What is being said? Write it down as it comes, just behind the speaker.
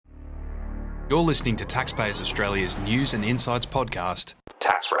You're listening to Taxpayers Australia's News and Insights podcast,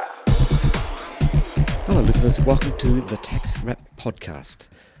 Tax Wrap. Hello listeners, welcome to the Tax Wrap podcast.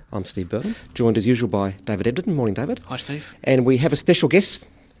 I'm Steve Burnham, joined as usual by David Edgerton. Morning, David. Hi, Steve. And we have a special guest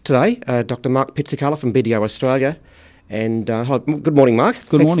today, Dr. Mark Pizzicalla from BDO Australia. And hi, good morning, Mark.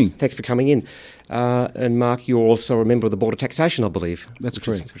 Good morning. Thanks for coming in. And Mark, you're also a member of the Board of Taxation, I believe. That's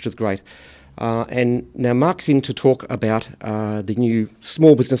correct. Which is great. And now Mark's in to talk about the new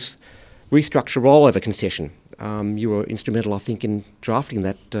small business restructure rollover concession. You were instrumental, I think, in drafting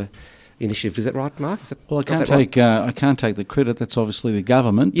that initiative. Is that right, Mark? Well, I can't take the credit. That's obviously the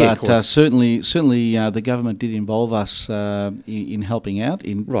government, yeah, but certainly the government did involve us in helping out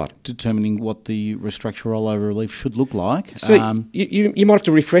in determining what the restructure rollover relief should look like. So you might have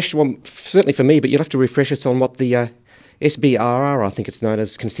to refresh, well, certainly for me, but you'll have to refresh us on what the SBRR, I think it's known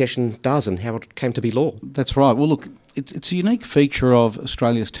as, concession does and how it came to be law. That's right. Well, look, it's a unique feature of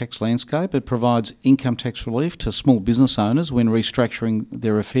Australia's tax landscape. It provides income tax relief to small business owners when restructuring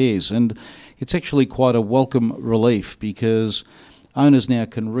their affairs, and it's actually quite a welcome relief because owners now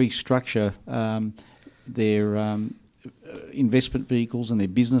can restructure their investment vehicles and their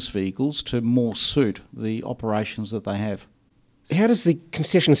business vehicles to more suit the operations that they have. How does the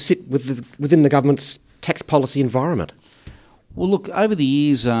concession sit within the government's tax policy environment? Well, look, over the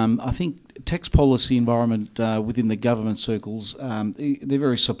years, I think tax policy environment within the government circles, they're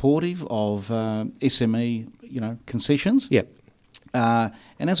very supportive of SME, concessions. Yep. And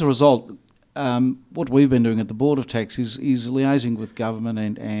as a result, what we've been doing at the Board of Tax is liaising with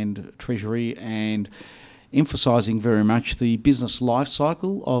government and Treasury and emphasising very much the business life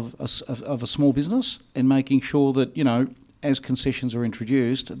cycle of a small business and making sure that, as concessions are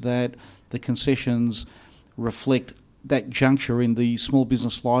introduced, that the concessions reflect that juncture in the small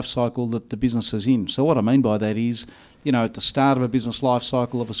business life cycle that the business is in. So what I mean by that is, at the start of a business life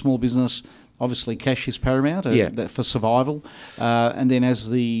cycle of a small business, obviously cash is paramount for survival. And then as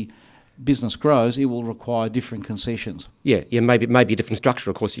the business grows, it will require different concessions. Yeah, maybe a different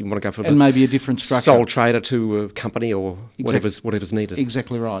structure. Of course, you want to go for maybe a different structure, sole trader to a company or whatever's needed.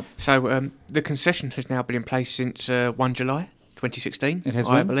 Exactly right. So the concession has now been in place since 1 July 2016. It has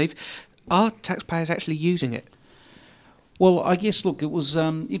I believe. Are taxpayers actually using it? Well, I guess, look, it was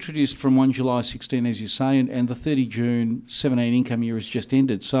introduced from 1 July 16, as you say, and the 30 June 17 income year has just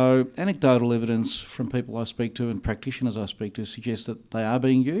ended. So anecdotal evidence from people I speak to and practitioners I speak to suggests that they are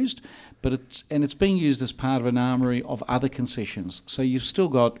being used, but it's being used as part of an armoury of other concessions. So you've still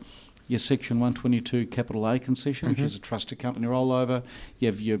got your Section 122 Capital A concession, which is a trust to company rollover. You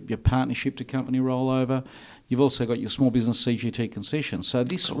have your partnership to company rollover. You've also got your small business CGT concession. So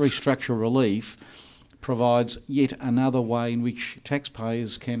this restructure relief provides yet another way in which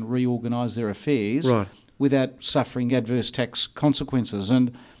taxpayers can reorganise their affairs without suffering adverse tax consequences.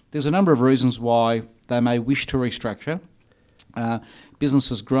 And there's a number of reasons why they may wish to restructure.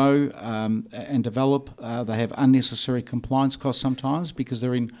 Businesses grow and develop. They have unnecessary compliance costs sometimes because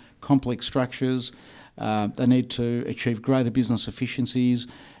they're in complex structures. They need to achieve greater business efficiencies.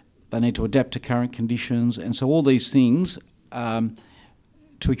 They need to adapt to current conditions. And so all these things...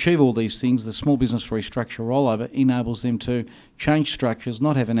 To achieve all these things, the small business restructure rollover enables them to change structures,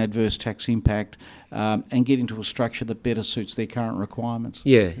 not have an adverse tax impact, and get into a structure that better suits their current requirements.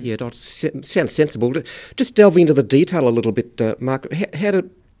 Yeah, that sounds sensible. Just delving into the detail a little bit, Mark, how do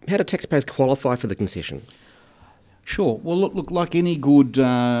taxpayers qualify for the concession? Sure. Well, look, like any good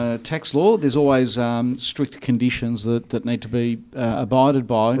tax law, there's always strict conditions that need to be abided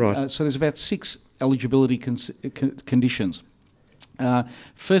by. Right. So there's about 6 eligibility conditions.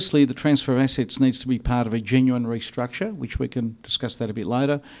 Firstly, the transfer of assets needs to be part of a genuine restructure, which we can discuss that a bit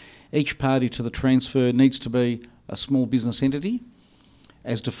later. Each party to the transfer needs to be a small business entity,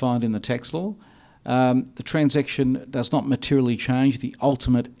 as defined in the tax law. The transaction does not materially change the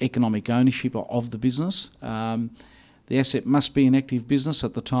ultimate economic ownership of the business. The asset must be an active business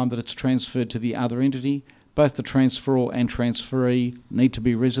at the time that it's transferred to the other entity. Both the transferor and transferee need to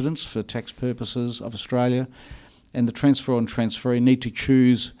be residents for tax purposes of Australia, and the transferor and transferee need to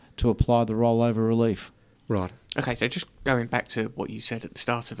choose to apply the rollover relief. Right. Okay, so just going back to what you said at the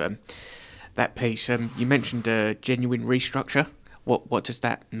start of that piece, you mentioned a genuine restructure. What does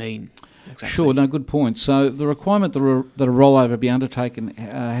that mean exactly? Sure, no, good point. So the requirement that a rollover be undertaken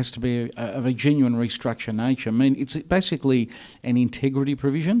has to be of a genuine restructure nature. I mean, it's basically an integrity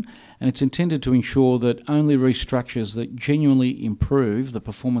provision, and it's intended to ensure that only restructures that genuinely improve the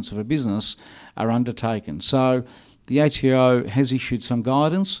performance of a business are undertaken. So the ATO has issued some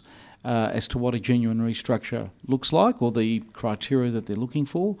guidance as to what a genuine restructure looks like, or the criteria that they're looking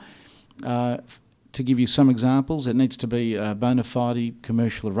for. To give you some examples, it needs to be a bona fide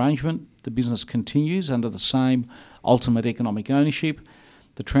commercial arrangement. The business continues under the same ultimate economic ownership.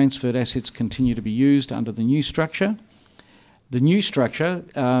 The transferred assets continue to be used under the new structure. The new structure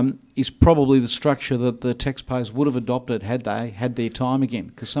is probably the structure that the taxpayers would have adopted had they had their time again,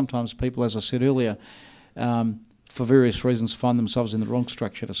 because sometimes people, as I said earlier, for various reasons find themselves in the wrong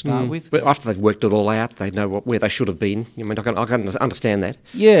structure to start with. But after they've worked it all out, they know where they should have been. I mean, I can understand that.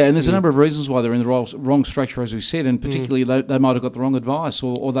 Yeah, and there's a number of reasons why they're in the wrong structure, as we said, and particularly they might have got the wrong advice,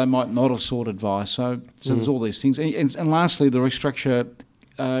 or they might not have sought advice. So there's all these things. And lastly, the restructure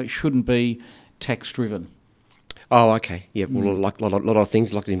shouldn't be tax-driven. Oh, okay. Yeah, well, like a lot of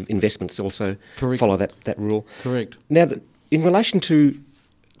things, like investments also follow that rule. Correct. Now, in relation to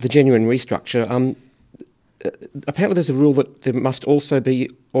the genuine restructure, apparently there's a rule that there must also be,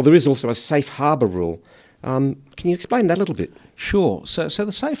 or there is also a safe harbour rule. Can you explain that a little bit? Sure. So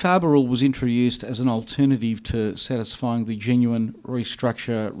the safe harbour rule was introduced as an alternative to satisfying the genuine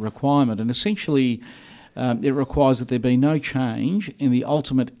restructure requirement, and essentially it requires that there be no change in the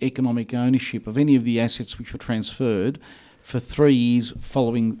ultimate economic ownership of any of the assets which were transferred for 3 years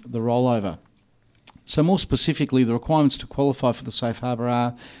following the rollover. So more specifically, the requirements to qualify for the safe harbour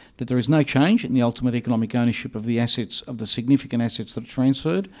are that there is no change in the ultimate economic ownership of the assets, of the significant assets that are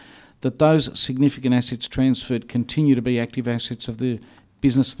transferred, that those significant assets transferred continue to be active assets of the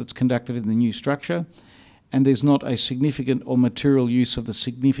business that's conducted in the new structure, and there's not a significant or material use of the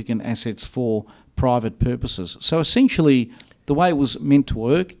significant assets for private purposes. So essentially, the way it was meant to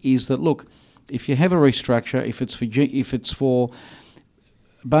work is that, look, if you have a restructure, if it's for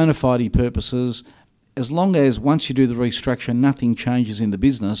bona fide purposes, as long as once you do the restructure nothing changes in the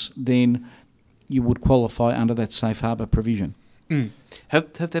business, then you would qualify under that safe harbour provision.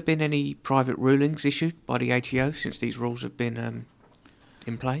 Have there been any private rulings issued by the ATO since these rules have been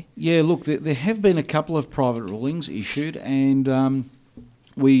in play? Yeah, look, there have been a couple of private rulings issued, and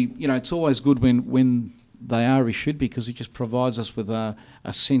it's always good when they are issued, because it just provides us with a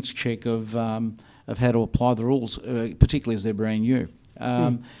sense check of how to apply the rules, particularly as they're brand new.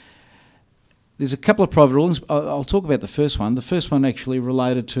 There's a couple of private rulings. I'll talk about the first one. The first one actually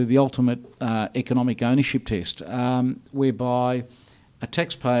related to the ultimate economic ownership test, whereby a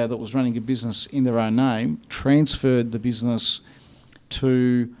taxpayer that was running a business in their own name transferred the business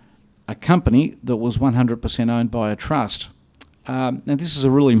to a company that was 100% owned by a trust. Now, this is a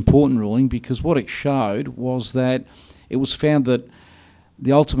really important ruling, because what it showed was that it was found that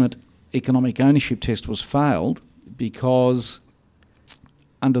the ultimate economic ownership test was failed because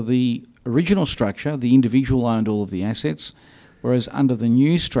under the original structure, the individual owned all of the assets, whereas under the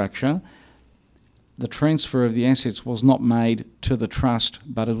new structure, the transfer of the assets was not made to the trust,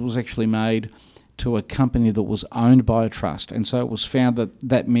 but it was actually made to a company that was owned by a trust. And so it was found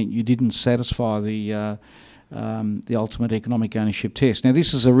that meant you didn't satisfy the ultimate economic ownership test. Now,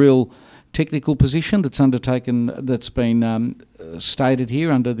 this is a real technical position that's undertaken, that's been stated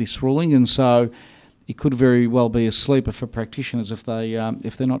here under this ruling, and so it could very well be a sleeper for practitioners if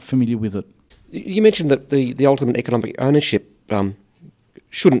they're not familiar with it. You mentioned that the ultimate economic ownership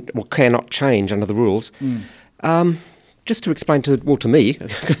shouldn't or cannot change under the rules. Just to explain to me,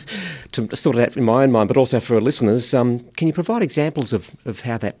 to sort it out in my own mind, but also for our listeners, can you provide examples of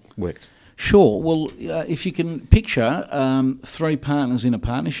how that works? Sure. Well, if you can picture three partners in a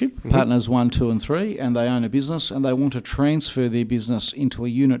partnership, partners 1, 2 and 3, and they own a business and they want to transfer their business into a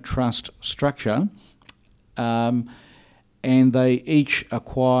unit trust structure, and they each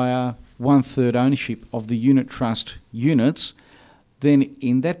acquire 1/3 ownership of the unit trust units, then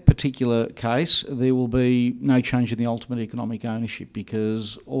in that particular case there will be no change in the ultimate economic ownership,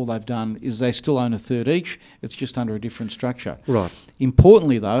 because all they've done is they still own 1/3 each, it's just under a different structure. Right.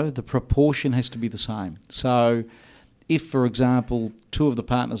 Importantly though, the proportion has to be the same. So if, for example, 2 of the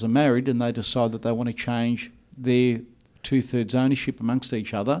partners are married and they decide that they want to change their 2/3 ownership amongst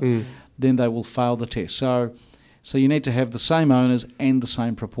each other, then they will fail the test. So you need to have the same owners and the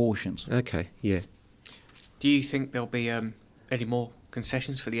same proportions. Okay, yeah. Do you think there'll be any more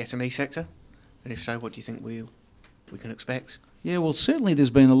concessions for the SME sector? And if so, what do you think we can expect? Yeah, well, certainly there's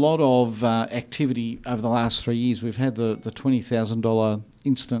been a lot of activity over the last 3 years. We've had the $20,000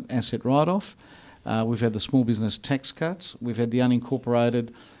 instant asset write-off. We've had the small business tax cuts. We've had the unincorporated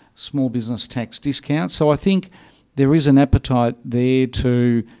small business tax discount. So I think there is an appetite there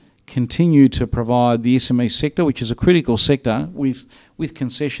to continue to provide the SME sector, which is a critical sector, with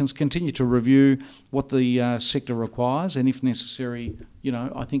concessions, continue to review what the sector requires, and if necessary,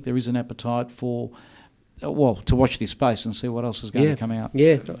 I think there is an appetite for, to watch this space and see what else is going to come out.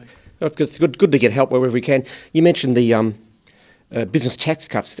 Yeah, it's good to get help wherever we can. You mentioned the business tax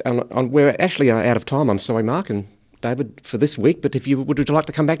cuts. We're actually out of time. I'm sorry, Mark and David, for this week. But would you like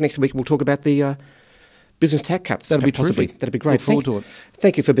to come back next week? We'll talk about the business tax cuts. That'd be possibly. terrific. That'd be great. Look forward to it.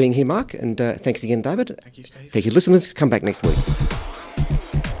 Thank you for being here, Mark, and thanks again, David. Thank you, Steve. Thank you, listeners. Come back next week.